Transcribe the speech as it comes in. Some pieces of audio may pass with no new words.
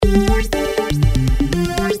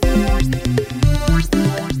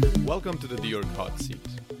your hot seat.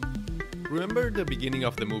 Remember the beginning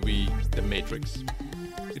of the movie The Matrix?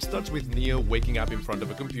 It starts with Neo waking up in front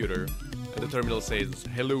of a computer, and the terminal says,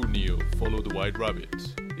 "Hello Neo, follow the white rabbit."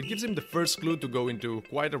 It gives him the first clue to go into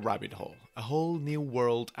quite a rabbit hole, a whole new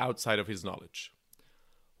world outside of his knowledge.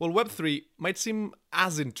 Well, Web3 might seem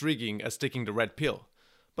as intriguing as taking the red pill,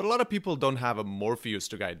 but a lot of people don't have a Morpheus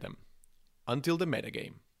to guide them. Until the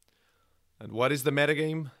MetaGame. And what is the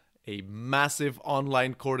MetaGame? A massive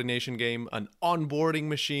online coordination game, an onboarding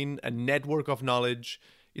machine, a network of knowledge.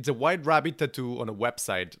 It's a white rabbit tattoo on a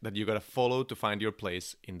website that you gotta follow to find your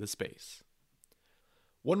place in the space.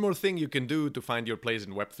 One more thing you can do to find your place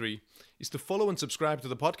in Web3 is to follow and subscribe to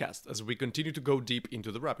the podcast as we continue to go deep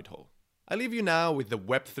into the rabbit hole. I leave you now with the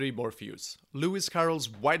Web3 Morpheus, Lewis Carroll's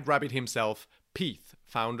white rabbit himself, Pete,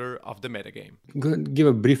 founder of the MetaGame. I'm going to give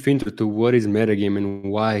a brief intro to what is MetaGame and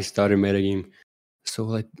why I started MetaGame.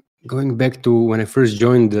 So going back to when I first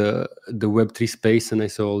joined the Web3 space and I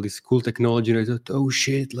saw all this cool technology and I thought, oh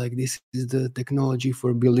shit, this is the technology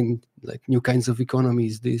for building new kinds of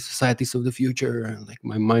economies, the societies of the future. And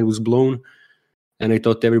my mind was blown. And I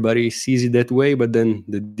thought everybody sees it that way, but then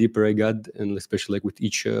the deeper I got, and especially with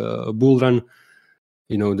each bull run,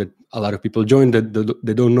 that a lot of people join that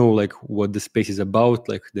they don't know what the space is about,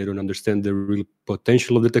 they don't understand the real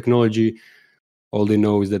potential of the technology. All they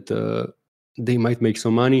know is that they might make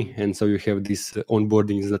some money, and so you have this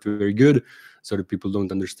onboarding is not very good, so that people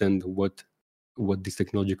don't understand what this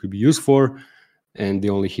technology could be used for, and they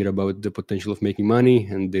only hear about the potential of making money,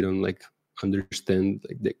 and they don't understand,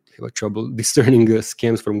 they have a trouble discerning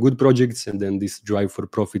scams from good projects, and then this drive for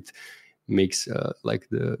profit makes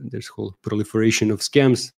there's whole proliferation of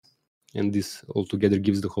scams, and this altogether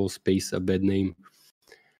gives the whole space a bad name.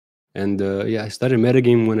 And I started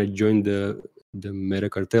MetaGame when I joined the Meta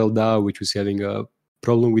Cartel DAO, which was having a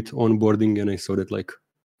problem with onboarding, and I saw that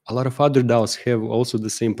a lot of other DAOs have also the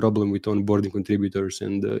same problem with onboarding contributors,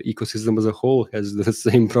 and the ecosystem as a whole has the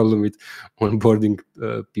same problem with onboarding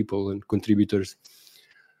people and contributors.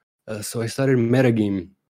 So I started MetaGame,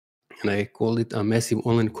 and I called it a massive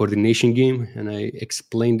online coordination game, and I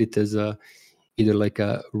explained it as either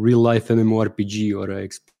a real-life MMORPG, or I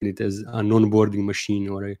explained it as an onboarding machine,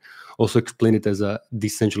 or I also explained it as a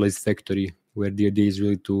decentralized factory, where the idea is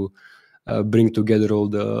really to bring together all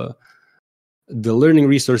the learning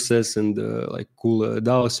resources and cool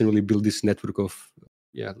DAOs and really build this network of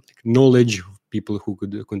knowledge, people who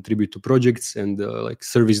could contribute to projects, and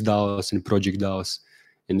service DAOs and project DAOs,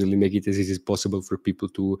 and really make it as easy as possible for people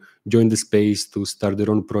to join the space, to start their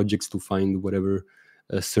own projects, to find whatever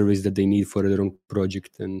service that they need for their own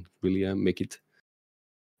project, and really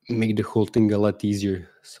make the whole thing a lot easier.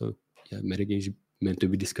 So MetaGame is meant to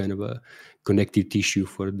be this kind of a connective tissue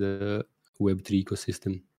for the Web3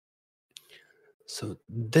 ecosystem. So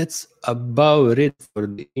that's about it for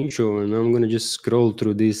the intro, and I'm going to just scroll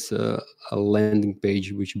through this landing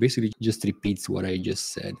page, which basically just repeats what I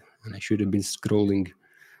just said. And I should have been scrolling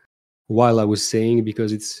while I was saying,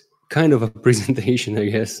 because it's kind of a presentation, I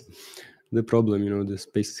guess. The problem, the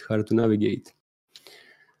space is hard to navigate.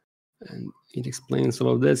 And it explains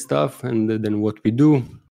all of that stuff, and then what we do.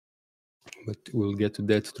 But we'll get to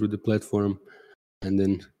that through the platform. And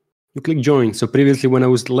then you click join. So previously, when I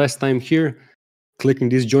was last time here, clicking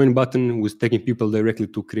this join button was taking people directly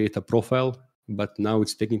to create a profile, but now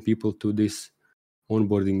it's taking people to this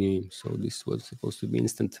onboarding game. So this was supposed to be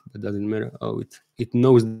instant, but doesn't matter. Oh, it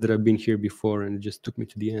knows that I've been here before, and it just took me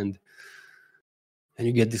to the end. And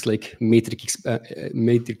you get this Matrix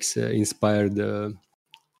inspired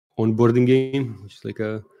onboarding game, which is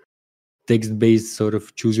a text-based sort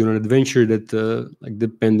of choose your own adventure that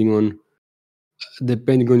depending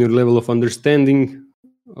on your level of understanding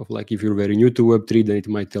of if you're very new to Web3, then it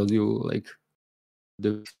might tell you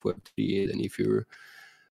the Web3, and if you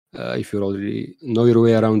already know your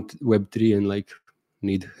way around Web3 and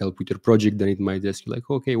need help with your project, then it might ask you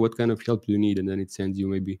okay, what kind of help do you need? And then it sends you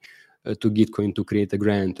maybe to Gitcoin to create a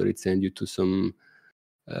grant, or it sends you to some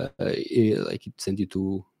it sends you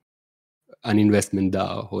to an investment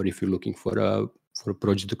DAO, or if you're looking for a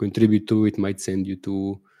project to contribute to, it might send you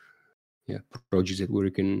to projects where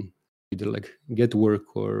you can either get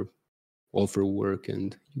work or offer work,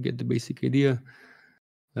 and you get the basic idea.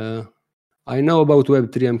 I know about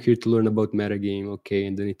Web3, I'm here to learn about MetaGame, okay,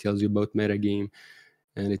 and then it tells you about MetaGame,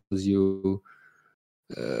 and it tells you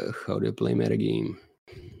how to play MetaGame.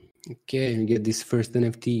 Okay, you get this first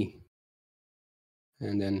NFT.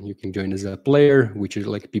 And then you can join as a player, which is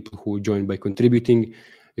people who join by contributing.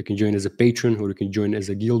 You can join as a patron, or you can join as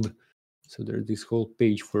a guild. So there's this whole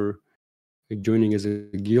page for joining as a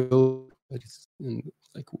guild, and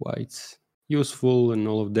why it's useful and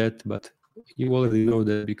all of that. But you already know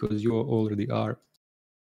that because you already are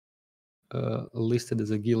listed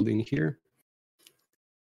as a guild in here.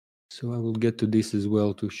 So I will get to this as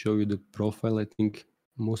well to show you the profile. I think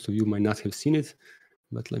most of you might not have seen it,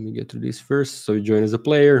 but let me get to this first. So you join as a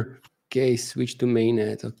player. Okay, switch to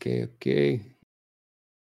mainnet. Okay.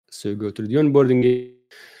 So you go to the onboarding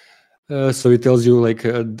game. So it tells you like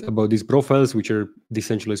about these profiles, which are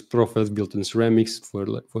decentralized profiles built on ceramics for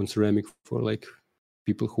like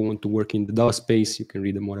people who want to work in the DAO space. You can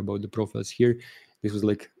read more about the profiles here. This was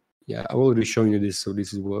like, yeah, I've already shown you this. So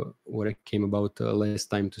this is what I came about last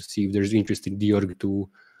time to see if there's interest in dOrg to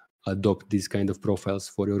adopt these kind of profiles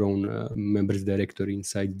for your own members directory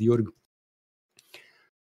inside dOrg.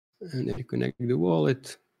 And then you connect the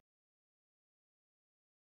wallet.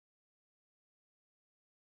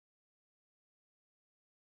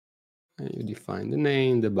 And you define the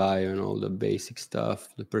name, the bio, and all the basic stuff,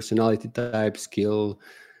 the personality type, skill,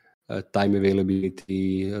 time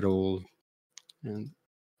availability, role, and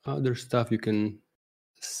other stuff you can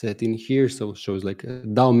set in here. So it shows like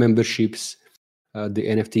DAO memberships, the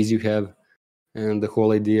NFTs you have. And the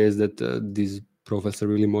whole idea is that these profiles are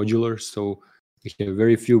really modular. So we have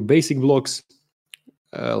very few basic blocks,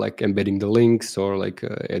 like embedding the links or like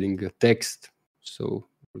adding a text. So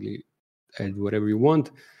really add whatever you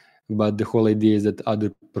want. But the whole idea is that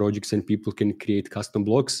other projects and people can create custom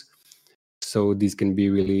blocks. So these can be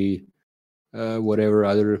really whatever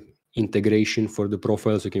other integration for the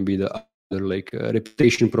profiles. It can be the other like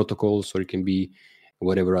reputation protocols, or it can be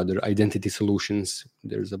whatever other identity solutions.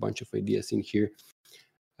 There's a bunch of ideas in here.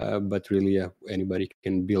 But really, anybody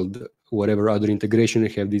can build whatever other integration. You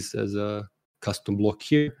have this as a custom block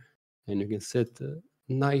here, and you can set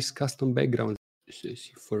nice custom backgrounds. So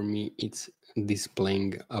for me, it's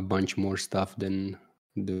displaying a bunch more stuff than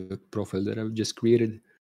the profile that I've just created.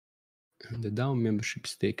 The DAO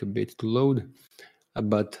memberships take a bit to load,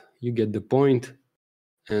 but you get the point.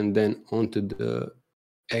 And then onto the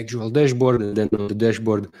actual dashboard, and then on the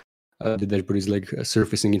dashboard is like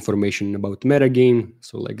surfacing information about MetaGame.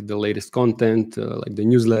 So like the latest content, like the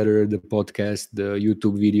newsletter, the podcast, the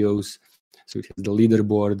YouTube videos. So it has the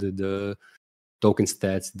leaderboard, the token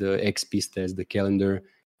stats, the XP stats, the calendar.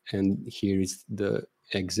 And here is the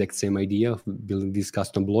exact same idea of building these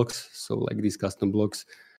custom blocks. So like these custom blocks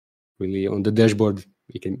really on the dashboard,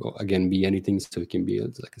 it can again be anything. So it can be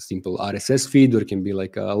like a simple RSS feed, or it can be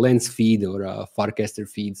like a Lens feed or a Farcaster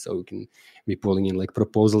feed. So you can be pulling in like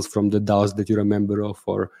proposals from the DAOs that you're a member of,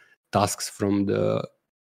 or tasks from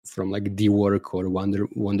like dOrg or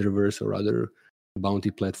Wonderverse or other bounty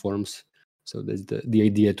platforms. So that's the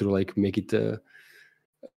idea, to like make it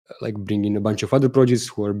like bring in a bunch of other projects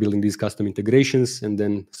who are building these custom integrations, and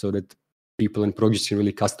then so that people and projects can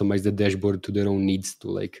really customize the dashboard to their own needs. To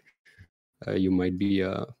like you might be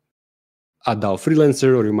a DAO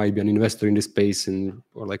freelancer, or you might be an investor in the space,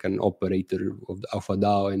 or like an operator of a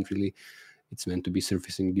DAO, and really it's meant to be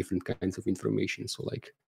surfacing different kinds of information. So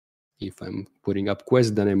like if I'm putting up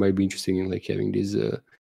quests, then I might be interested in like having this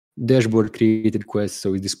dashboard created quests,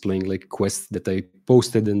 so it's displaying like quests that I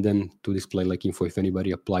posted, and then to display like info if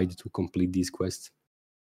anybody applied to complete these quests.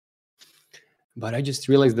 But I just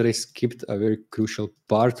realized that I skipped a very crucial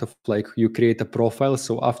part of like you create a profile.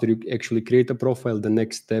 So after you actually create a profile, the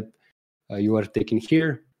next step you are taking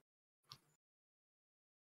here.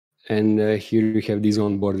 And here you have these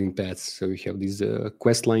onboarding paths. So you have these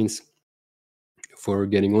quest lines for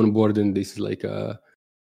getting onboarded. And this is like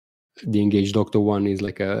the Engage Doctor one is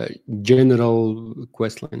like a general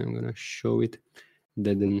quest line. I'm going to show it.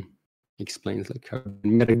 That then explains like how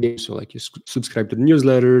MetaGame. So like you subscribe to the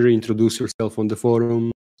newsletter, introduce yourself on the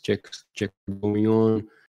forum, check what's going on,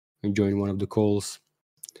 and join one of the calls.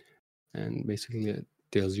 And basically it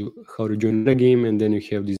tells you how to join the game. And then you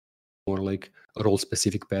have these more like role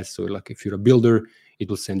specific paths. So like if you're a builder, it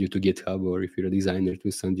will send you to GitHub, or if you're a designer, it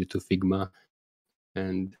will send you to Figma.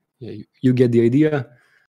 And yeah, you get the idea.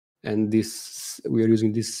 And we are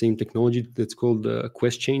using this same technology that's called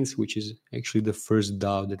Quest Chains, which is actually the first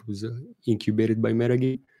DAO that was incubated by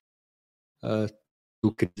MetaGame to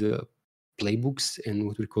create the playbooks and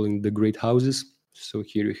what we're calling the great houses. So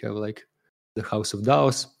here you have like the House of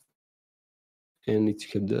DAOs, and you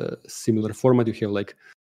have the similar format. You have like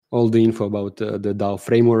all the info about the DAO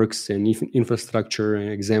frameworks and infrastructure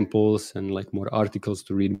and examples, and like more articles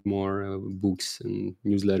to read, more books and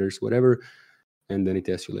newsletters, whatever. And then it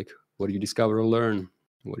asks you like, what did you discover or learn?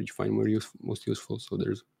 What did you find most useful? So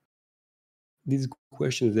there's these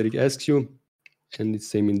questions that it asks you, and it's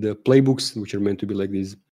same in the playbooks, which are meant to be like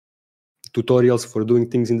these tutorials for doing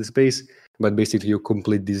things in the space. But basically, you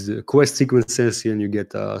complete these quest sequences and you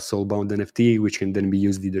get a soulbound NFT, which can then be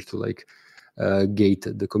used either to like gate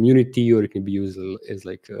the community, or it can be used as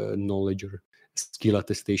like knowledge or skill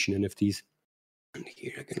attestation NFTs. And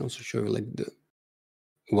here I can also show you like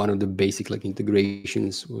one of the basic like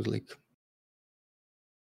integrations was like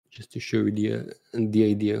just to show you the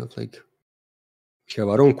idea of like we have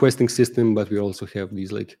our own questing system, but we also have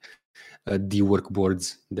these like dOrg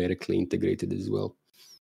boards directly integrated as well.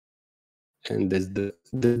 And that's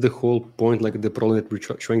the whole point, like the problem that we're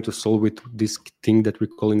trying to solve with this thing that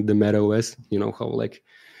we're calling the Meta OS. You know how like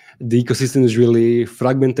the ecosystem is really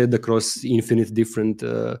fragmented across infinite different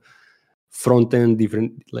front end,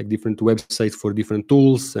 different websites for different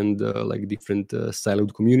tools and like different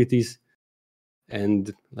siloed communities.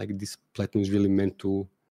 And like this platform is really meant to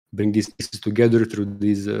bring these pieces together through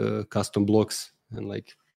these custom blocks, and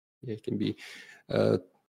like it can be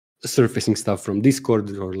surfacing stuff from Discord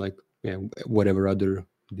or like whatever other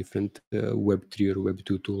different Web3 or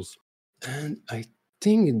Web2 tools. And I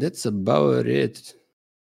think that's about it.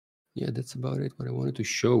 Yeah, that's about it, what I wanted to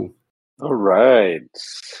show. All right.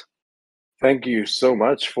 Thank you so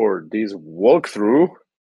much for this walkthrough.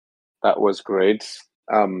 That was great.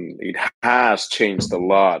 It has changed a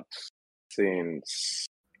lot since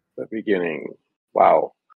the beginning.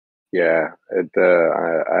 Wow. Yeah,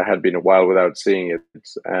 I had been a while without seeing it,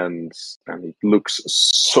 and it looks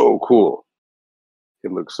so cool.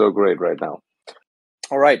 It looks so great right now.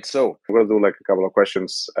 All right, so I'm going to do like a couple of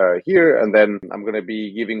questions here, and then I'm going to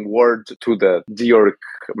be giving word to the dOrg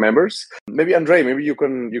members. Maybe Andrei, maybe you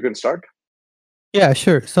can start. Yeah,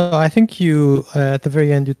 sure. So I think you at the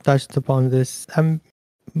very end you touched upon this. I'm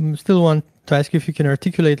still want to ask you if you can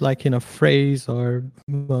articulate like in a phrase or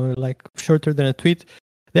like shorter than a tweet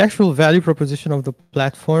the actual value proposition of the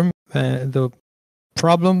platform, the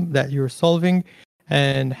problem that you're solving,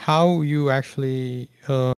 and how you actually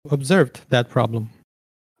observed that problem.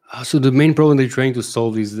 So the main problem they're trying to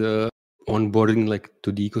solve is the onboarding like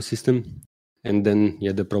to the ecosystem, and then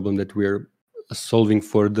the problem that we're solving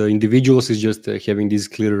for the individuals is just having these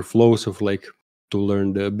clearer flows of like to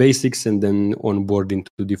learn the basics and then onboard into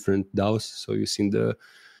different DAOs. So you've seen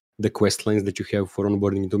the quest lines that you have for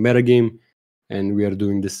onboarding into MetaGame, and we are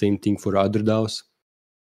doing the same thing for other DAOs,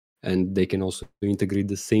 and they can also integrate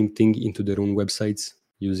the same thing into their own websites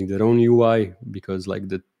using their own UI, because like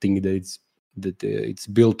the thing that it's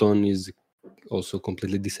built on is also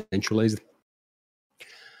completely decentralized.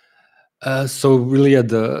 So really,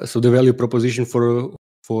 the value proposition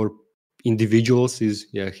for individuals is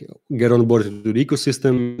get on board to the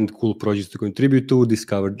ecosystem and cool projects to contribute to,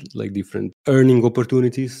 discover like different earning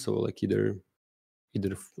opportunities, so like either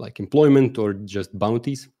like employment or just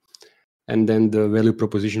bounties. And then the value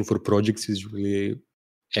proposition for projects is really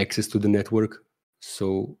access to the network.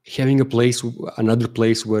 So having another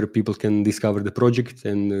place where people can discover the project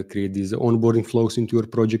and create these onboarding flows into your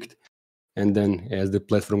project. And then as the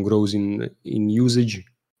platform grows in usage,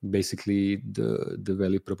 basically the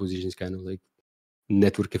value proposition is kind of like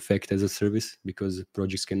network effect as a service, because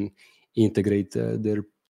projects can integrate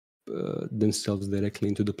themselves directly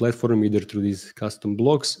into the platform, either through these custom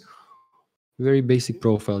blocks. Very basic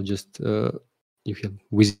profile, just you can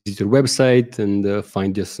visit your website and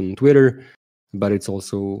find us on Twitter, but it's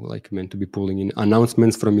also like meant to be pulling in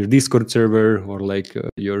announcements from your Discord server or like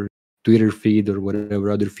your Twitter feed or whatever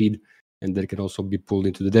other feed, and that can also be pulled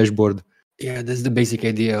into the dashboard. Yeah, that's the basic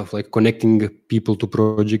idea of like connecting people to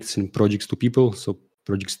projects and projects to people, so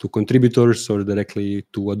projects to contributors or directly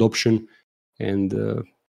to adoption, and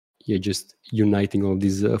just uniting all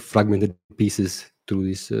these fragmented pieces through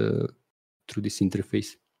this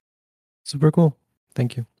interface. Super cool.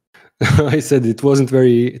 Thank you. I said it wasn't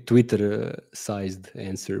very Twitter-sized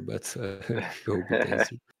answer, but I hope it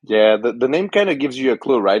answered. Yeah, the name kind of gives you a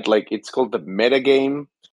clue, right? Like it's called the MetaGame.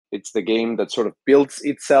 It's the game that sort of builds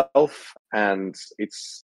itself, and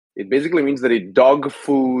it basically means that it dog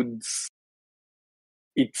foods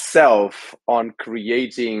itself on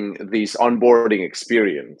creating this onboarding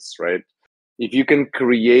experience, right? If you can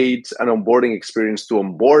create an onboarding experience to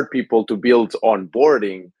onboard people to build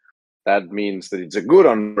onboarding, that means that it's a good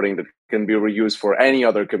onboarding that can be reused for any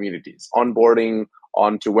other communities. Onboarding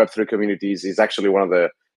onto Web3 communities is actually one of the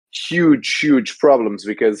huge problems,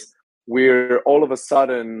 because we're all of a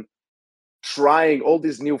sudden trying all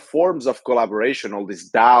these new forms of collaboration, all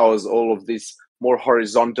these DAOs, all of these more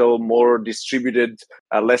horizontal, more distributed,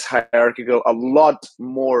 less hierarchical, a lot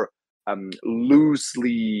more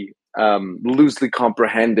loosely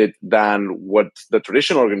comprehended than what the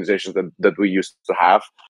traditional organizations that we used to have.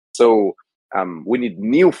 So we need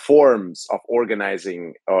new forms of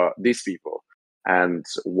organizing these people. And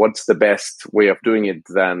what's the best way of doing it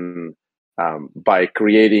than by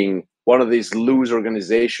creating one of these loose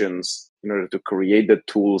organizations in order to create the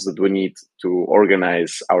tools that we need to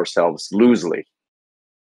organize ourselves loosely.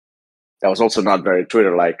 That was also not very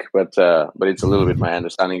Twitter-like, but it's a little bit my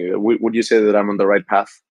understanding. Would you say that I'm on the right path?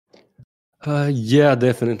 Yeah,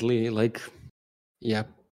 definitely. Like, yeah,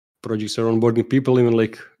 projects are onboarding people, even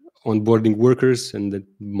like onboarding workers, and that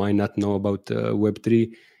might not know about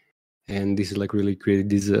Web3. And this is like really created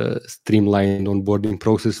this streamlined onboarding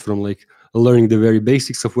process from like learning the very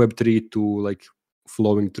basics of Web3 to like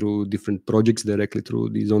flowing through different projects directly through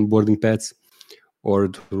these onboarding paths or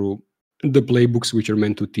through the playbooks, which are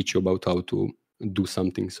meant to teach you about how to do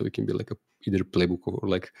something. So it can be like either playbook or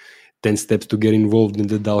like 10 steps to get involved in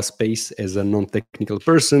the DAO space as a non-technical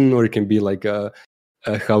person, or it can be like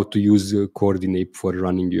how to use Coordinate for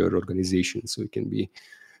running your organization. So it can be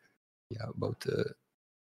about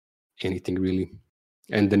anything really.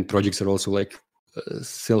 And then projects are also like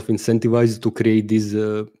self-incentivized to create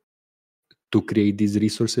these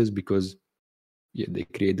resources, because they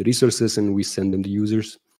create the resources and we send them the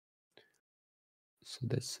users. So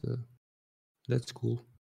that's cool.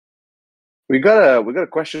 We got a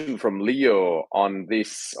question from Leo on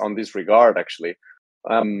this regard, actually.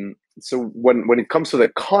 So when it comes to the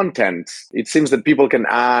content, it seems that people can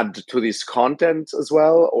add to this content as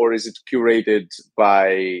well, or is it curated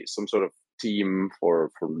by some sort of team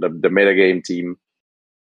for the MetaGame team?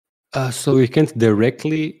 So you can't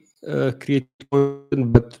directly create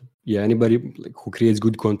content, but yeah, anybody like who creates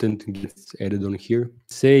good content gets added on here.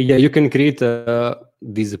 Say, yeah, you can create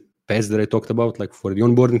these paths that I talked about, like for the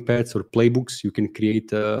onboarding paths or playbooks. You can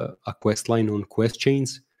create a quest line on quest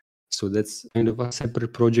chains. So that's kind of a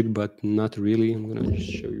separate project, but not really. I'm gonna just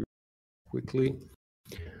show you quickly.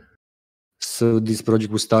 So this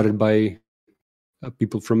project was started by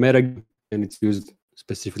people from MetaGame, and it's used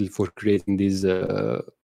specifically for creating these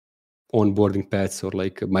onboarding paths or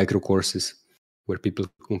like micro courses where people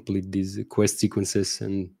complete these quest sequences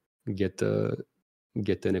and get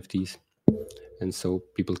NFTs. And so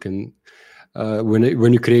people can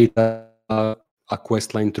when you create a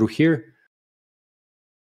quest line through here,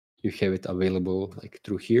 you have it available like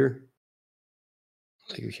through here.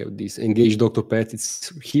 Like you have this engaged doctor path,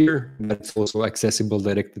 it's here, but it's also accessible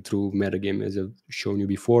directly through MetaGame, as I've shown you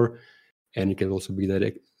before. And it can also be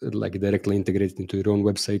directly integrated into your own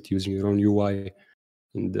website using your own UI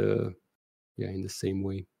in the same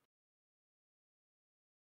way.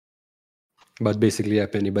 But basically,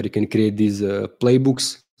 anybody can create these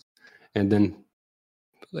playbooks and then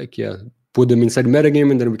put them inside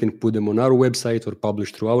MetaGame, and then we can put them on our website or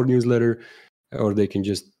publish through our newsletter, or they can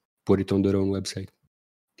just put it on their own website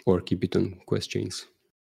or keep it on quest chains.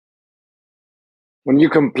 When you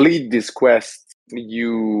complete this quest,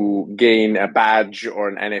 you gain a badge or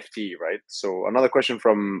an NFT, right? So another question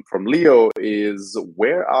from Leo is,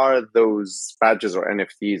 where are those badges or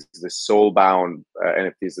NFTs, the soul-bound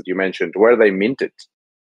NFTs that you mentioned, where are they minted?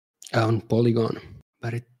 On Polygon,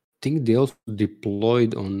 but I think they also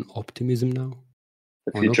deployed on Optimism now.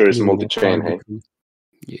 The future is multi-chain, hey?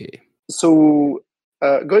 Yeah. So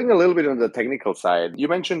going a little bit on the technical side, you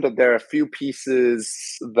mentioned that there are a few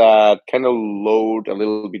pieces that kind of load a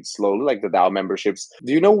little bit slowly, like the DAO memberships.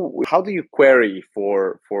 Do you know, how do you query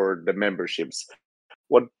for the memberships?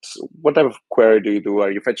 What type of query do you do?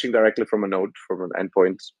 Are you fetching directly from a node, from an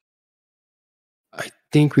endpoint? I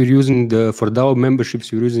think we're using for DAO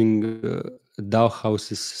memberships, we're using DAO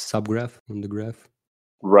House's subgraph on the graph.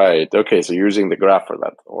 Right. Okay. So you're using the graph for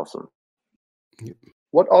that. Awesome. Yeah.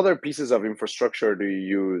 What other pieces of infrastructure do you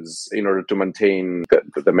use in order to maintain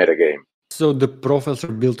the metagame? So the profiles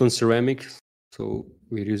are built on Ceramic. So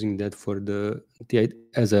we're using that for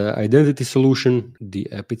as an identity solution.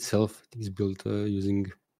 The app itself is built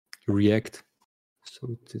using React. So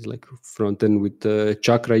it is like front end with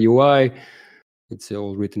Chakra UI. It's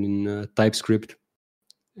all written in TypeScript,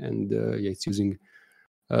 and it's using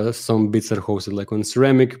some bits are hosted like on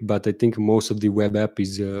Ceramic, but I think most of the web app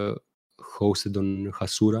is hosted on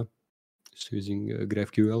Hasura, so using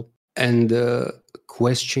GraphQL. And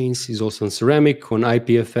Quest Chains is also on Ceramic, on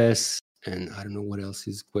IPFS, and I don't know what else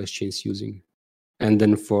is Quest Chains using. And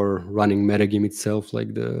then for running MetaGame itself,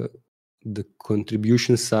 like the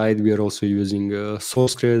contribution side, we are also using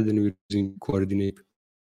SourceCred, and we're using Coordinate.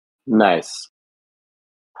 Nice.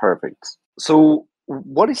 Perfect. So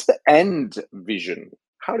what is the end vision?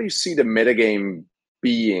 How do you see the metagame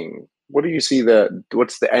being? What do you see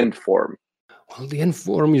what's the end form? Well, the end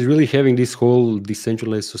form is really having this whole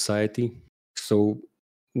decentralized society. So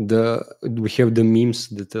we have the memes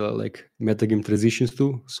that like MetaGame transitions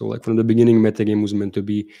to. So like from the beginning, MetaGame was meant to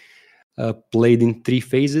be played in 3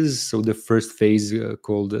 phases. So the first phase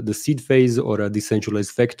called the seed phase, or a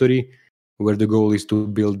decentralized factory, where the goal is to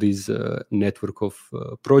build this network of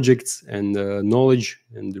projects and knowledge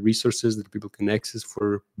and resources that people can access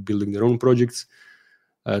for building their own projects.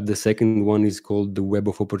 The second one is called the Web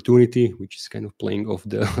of Opportunity, which is kind of playing off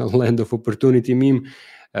the Land of Opportunity meme,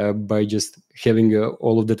 by just having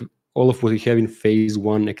all of what we have in phase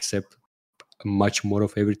 1, except much more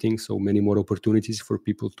of everything. So many more opportunities for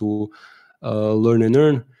people to learn and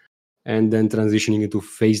earn. And then transitioning into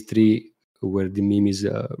phase 3, where the meme is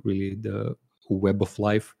really the web of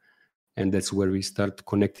life. And that's where we start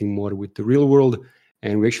connecting more with the real world.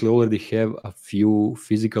 And we actually already have a few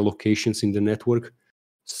physical locations in the network.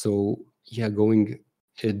 So yeah, going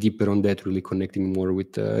deeper on that, really connecting more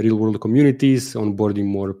with real world communities, onboarding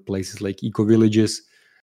more places like eco-villages,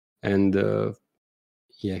 and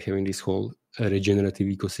yeah, having this whole regenerative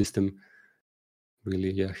ecosystem,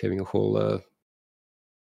 really, yeah, having a whole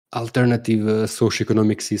alternative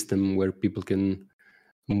socioeconomic system where people can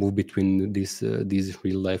move between these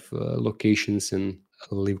real life locations and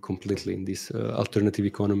live completely in this alternative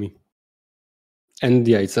economy. And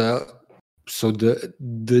yeah, it's so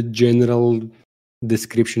the general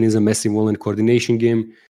description is a massive online coordination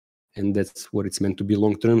game, and that's what it's meant to be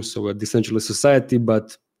long term. So a decentralized society,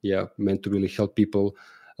 but yeah, meant to really help people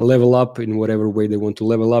level up in whatever way they want to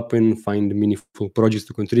level up in, find meaningful projects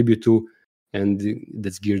to contribute to, and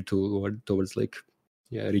that's geared towards like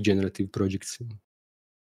regenerative projects.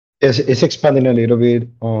 Yes, it's expanding a little bit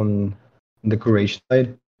on the curation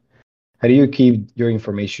side. How do you keep your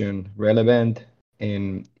information relevant,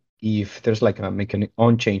 and if there's like a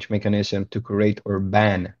on-change mechanism to create or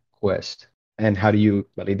ban quests, and how do you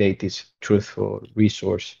validate this truthful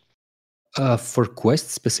resource? For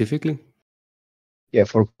quests specifically? Yeah,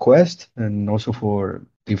 for quest and also for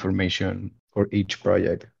information for each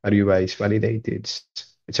project. How do you guys validate it's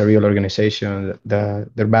a real organization,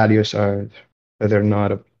 that their values are, that they're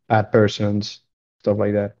not bad persons, stuff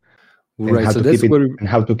like that? And Right. how So to that's keep it, where and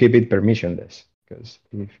how to keep it permissionless. Because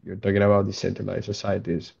if you're talking about decentralized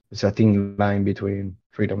societies, it's a thin line between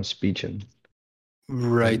freedom of speech and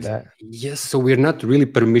right. that. Yes. So we're not really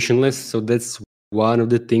permissionless. So that's one of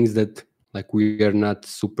the things that like we are not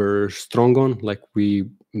super strong on. Like we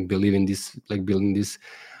believe in this, like building this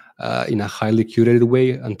in a highly curated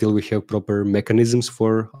way until we have proper mechanisms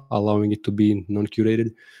for allowing it to be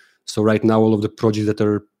non-curated. So right now, all of the projects that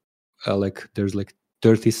are like there's like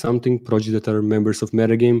 30 something projects that are members of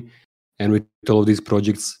MetaGame, and with all of these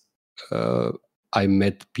projects, I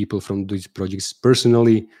met people from these projects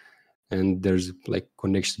personally, and there's like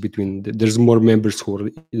connections between. There's more members who are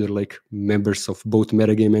either like members of both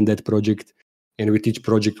MetaGame and that project. And with each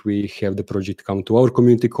project, we have the project come to our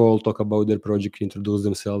community call, talk about their project, introduce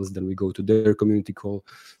themselves, then we go to their community call.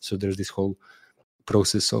 So there's this whole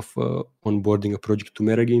process of onboarding a project to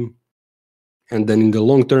MetaGame. And then in the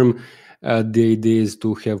long term, the idea is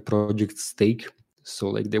to have projects stake. So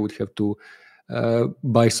like they would have to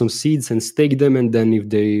buy some seeds and stake them, and then if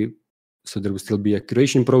they, so there will still be a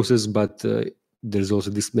curation process, but there's also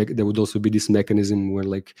this, there would also be this mechanism where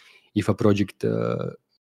like if a project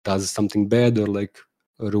does something bad or like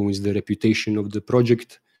ruins the reputation of the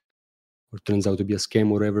project or turns out to be a scam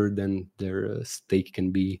or whatever, then their stake can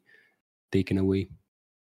be taken away.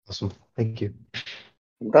 Awesome. Thank you.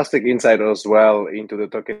 Fantastic insight as well into the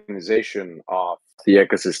tokenization of the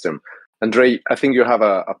ecosystem. Andrei, I think you have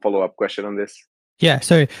a follow-up question on this. Yeah,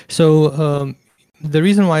 sorry. So the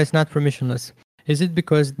reason why it's not permissionless, is it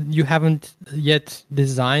because you haven't yet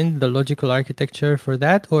designed the logical architecture for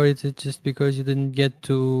that, or is it just because you didn't get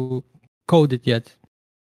to code it yet,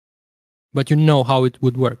 but you know how it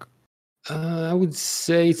would work? I would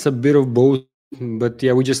say it's a bit of both, but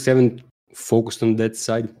yeah, we just haven't focused on that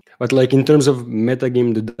side. But like in terms of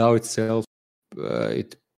MetaGame, the DAO itself,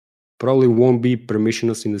 it probably won't be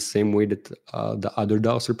permissionless in the same way that the other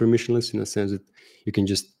DAOs are permissionless, in a sense that you can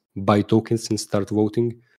just buy tokens and start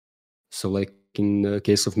voting. So like in the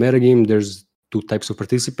case of MetaGame, there's 2 types of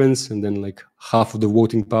participants, and then like half of the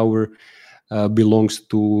voting power belongs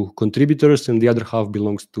to contributors and the other half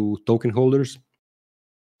belongs to token holders.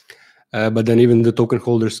 But then even the token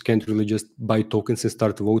holders can't really just buy tokens and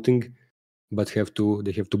start voting, but they have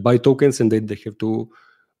to buy tokens, and they have to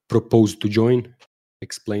propose to join,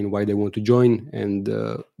 explain why they want to join, and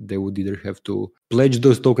they would either have to pledge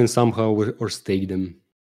those tokens somehow or stake them.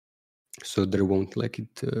 So there won't like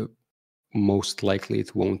it. Most likely,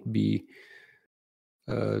 it won't be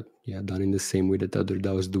done in the same way that other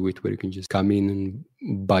DAOs do it, where you can just come in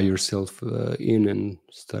and buy yourself in and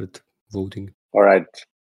start voting. All right.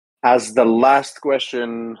 As the last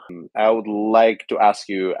question, I would like to ask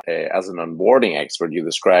you, as an onboarding expert, you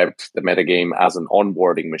described the metagame as an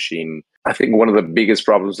onboarding machine. I think one of the biggest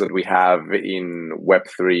problems that we have in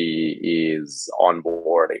Web3 is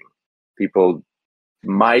onboarding. People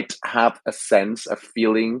might have a sense, a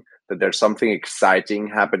feeling that there's something exciting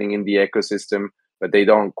happening in the ecosystem, but they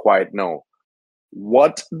don't quite know.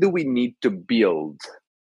 What do we need to build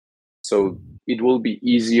so it will be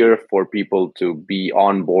easier for people to be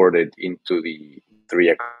onboarded into the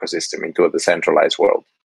ecosystem, into a decentralized world?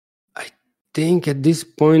 I think at this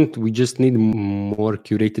point we just need more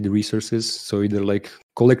curated resources. So either like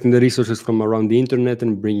collecting the resources from around the internet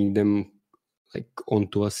and bringing them like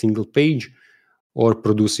onto a single page, or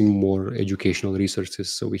producing more educational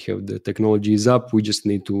resources. So we have the technology is up. We just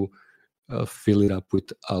need to fill it up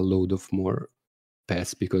with a load of more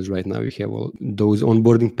paths, because right now we have all those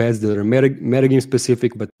onboarding paths that are metagame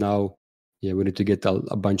specific, but now we need to get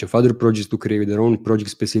a bunch of other projects to create their own project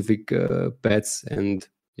specific paths, and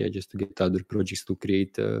just to get other projects to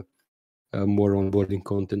create more onboarding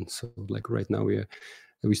content. So like right now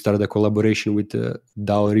we started a collaboration with the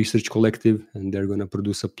DAO Research Collective, and they're going to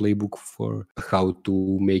produce a playbook for how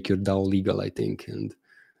to make your DAO legal, I think. And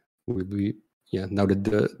we'll be, now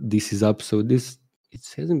that this is up, so it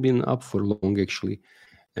hasn't been up for long actually.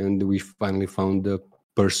 And we finally found the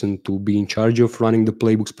person to be in charge of running the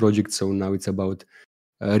playbooks project. So now it's about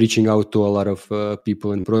reaching out to a lot of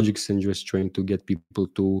people and projects and just trying to get people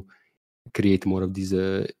to create more of these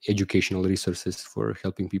educational resources for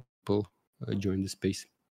helping people join the space.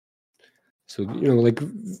 So, like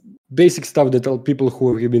basic stuff that all people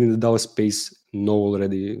who have been in the DAO space know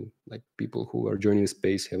already. Like people who are joining the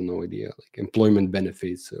space have no idea, like employment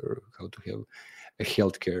benefits or how to have a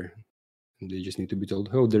healthcare. They just need to be told,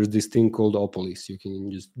 oh, there's this thing called Opolis. You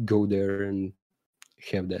can just go there and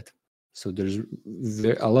have that. So there's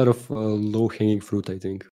a lot of low-hanging fruit, I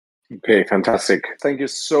think. Okay, fantastic. Thank you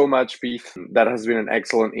so much, Pete. That has been an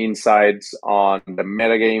excellent insight on the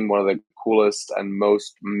metagame, one of the coolest and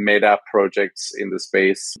most meta projects in the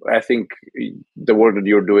space. I think the work that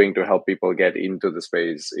you're doing to help people get into the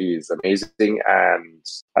space is amazing. And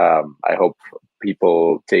I hope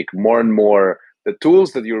people take more and more the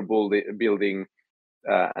tools that you're building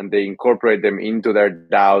and they incorporate them into their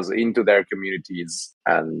DAOs, into their communities,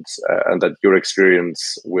 and that your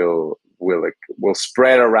experience will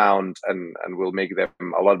spread around and will make them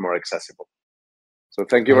a lot more accessible. So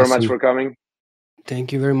thank you very much for coming.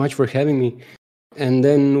 Thank you very much for having me. And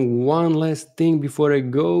then one last thing before I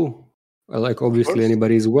go, like obviously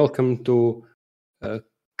anybody is welcome to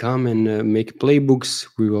come and make playbooks.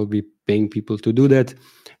 We will be paying people to do that.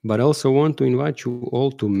 But I also want to invite you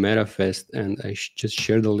all to MetaFest, and I just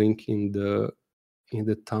shared the link in the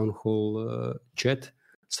town hall chat.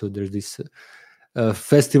 So there's this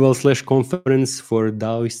festival/conference for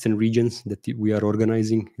Daoists and regions that we are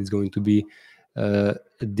organizing. It's going to be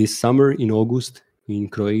this summer in August in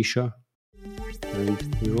Croatia, and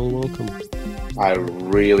you're all welcome. I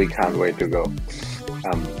really can't wait to go.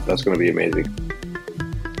 That's going to be amazing.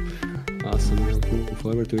 Awesome. Looking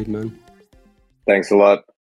forward to it, man. Thanks a lot.